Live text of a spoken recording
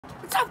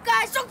What's up,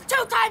 guys? Luca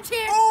 2 times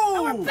here,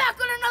 and we're back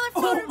with another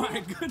food review. Oh my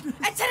goodness!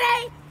 And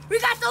today we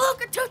got the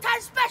Luca 2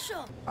 times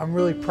special. I'm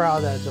really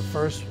proud that the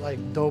first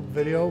dope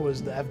video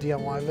was the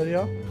FDNY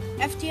video.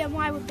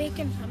 FDNY with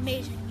bacon,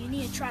 amazing. You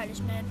need to try this,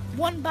 man.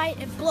 One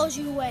bite, it blows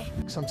you away.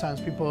 Sometimes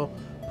people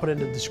put in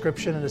the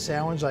description in the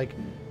sandwich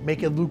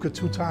make it Luca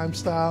 2 times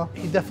style.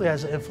 He definitely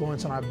has an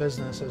influence on our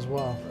business as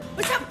well.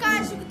 What's up,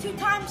 guys? Luca 2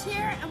 times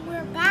here, and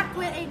we're back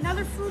with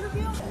another food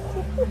review.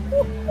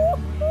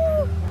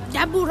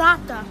 That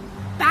burrata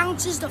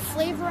balances the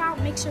flavor out,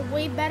 makes it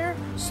way better.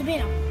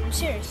 Sabino, I'm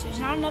serious, there's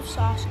not enough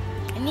sauce.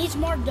 It needs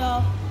more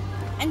dough.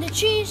 And the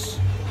cheese,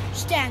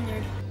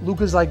 standard.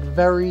 Luca's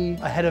very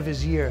ahead of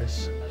his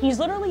years. He's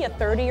literally a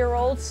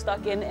 30-year-old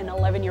stuck in an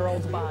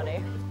 11-year-old's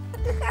body.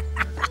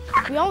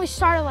 We only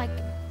started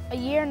a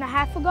year and a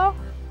half ago,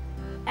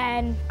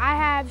 and I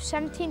have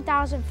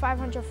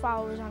 17,500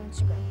 followers on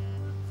Instagram.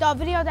 The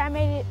video that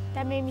made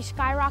me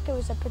skyrocket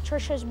was the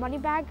Patricia's money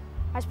bag.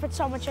 I just put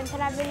so much into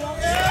that video.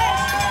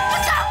 Yeah!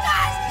 What's up,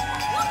 guys?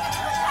 Luca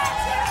 2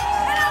 times here,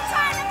 and I'm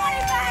trying the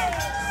money bag.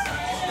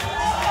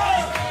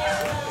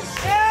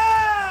 Yeah!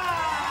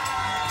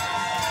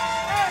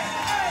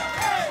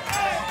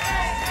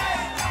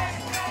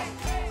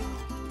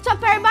 What's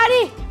up,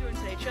 everybody? What are you doing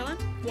today, chilling?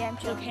 Yeah, I'm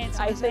chilling.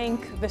 I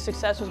think the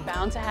success was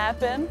bound to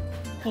happen.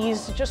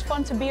 He's just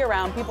fun to be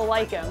around. People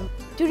like him.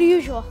 Do the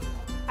usual.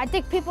 I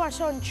think people are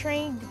so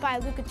intrigued by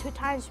Luca 2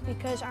 times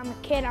because I'm a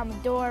kid, I'm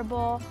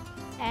adorable,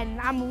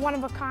 and I'm one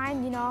of a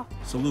kind, you know.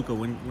 So Luca,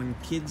 when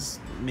kids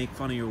make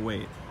fun of your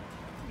weight,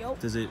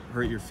 does it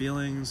hurt your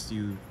feelings?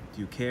 Do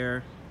you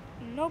care?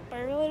 Nope, I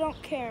really don't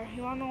care.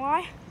 You wanna know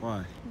why?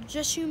 Why?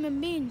 Just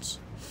human beings.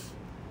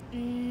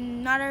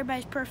 Not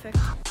everybody's perfect.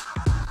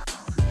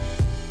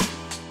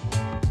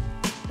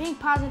 Being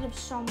positive is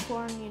so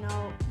important, you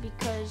know,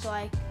 because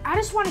I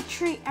just want to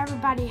treat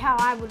everybody how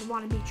I would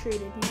want to be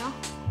treated, you know?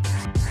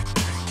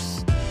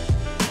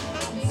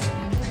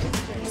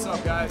 What's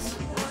up, guys?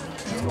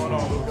 What's going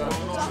on, Luca?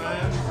 What's up,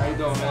 man? How you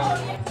doing,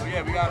 man? So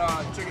yeah, we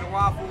got chicken and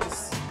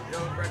waffles,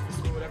 breakfast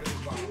food,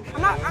 everything's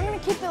fine. I'm gonna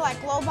keep it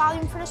low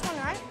volume for this one,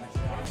 all right?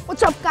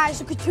 What's up, guys?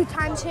 Luca 2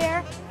 times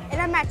here,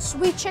 and I'm at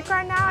Sweet Chick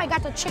right now. I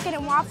got the chicken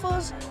and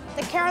waffles,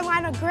 the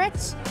Carolina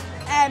grits,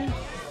 and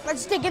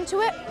let's dig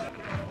into it.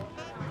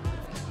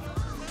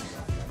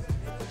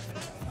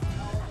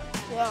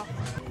 Yeah.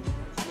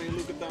 How many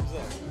Luca thumbs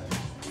up?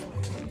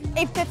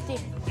 850.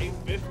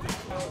 850.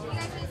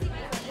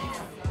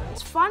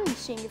 It's fun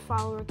seeing your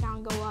follower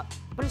count go up,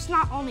 but it's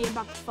not only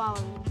about the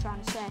followers, I'm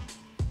trying to say.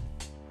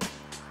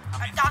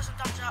 1,000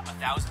 thumbs up.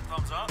 1,000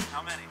 thumbs up?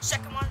 How many?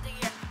 Second one of the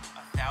year.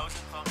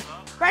 1,000 thumbs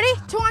up? Ready?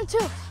 2 on 2.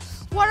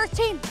 What our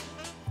team?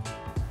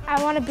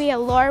 I want to be a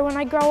lawyer when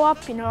I grow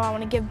up. You know, I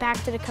want to give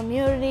back to the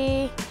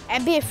community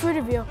and be a food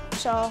review.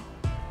 So,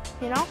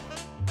 you know.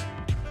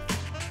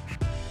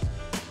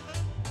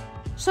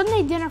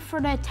 Sunday dinner for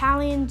the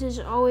Italians is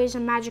always a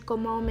magical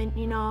moment,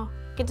 you know.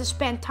 Get to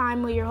spend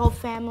time with your whole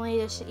family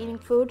just eating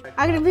food.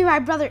 I'm gonna be my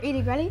brother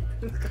eating, ready?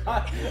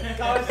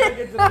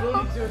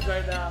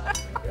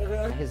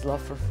 His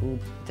love for food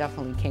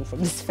definitely came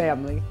from this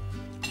family.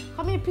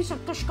 Come here, piece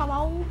of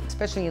tushkalo.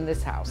 Especially in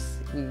this house.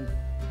 We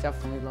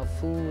definitely love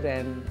food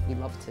and we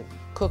love to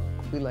cook.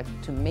 We like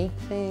to make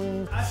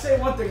things. I say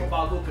one thing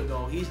about Luca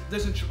though. He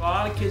doesn't. A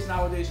lot of kids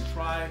nowadays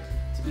try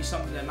to be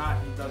something they're not.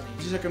 He doesn't.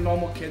 He's just a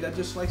normal kid that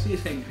just likes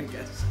eating, I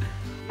guess.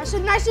 That's the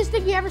nicest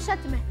thing you ever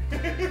said to me.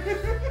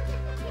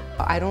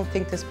 I don't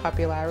think this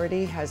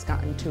popularity has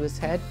gotten to his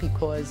head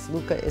because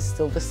Luca is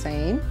still the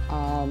same.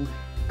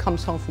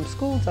 Comes home from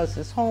school, does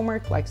his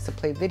homework, likes to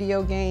play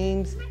video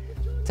games.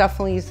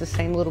 Definitely is the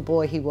same little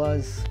boy he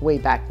was way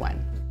back when.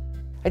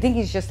 I think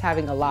he's just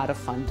having a lot of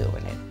fun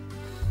doing it.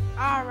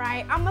 All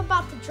right, I'm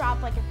about to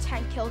drop a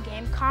 10-kill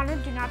game. Connor,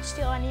 do not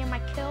steal any of my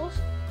kills.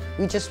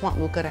 We just want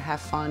Luca to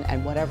have fun,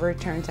 and whatever it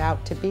turns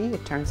out to be,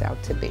 it turns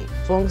out to be.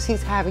 As long as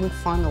he's having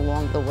fun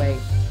along the way,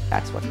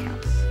 that's what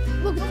counts.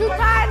 Luca 2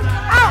 times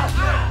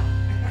out!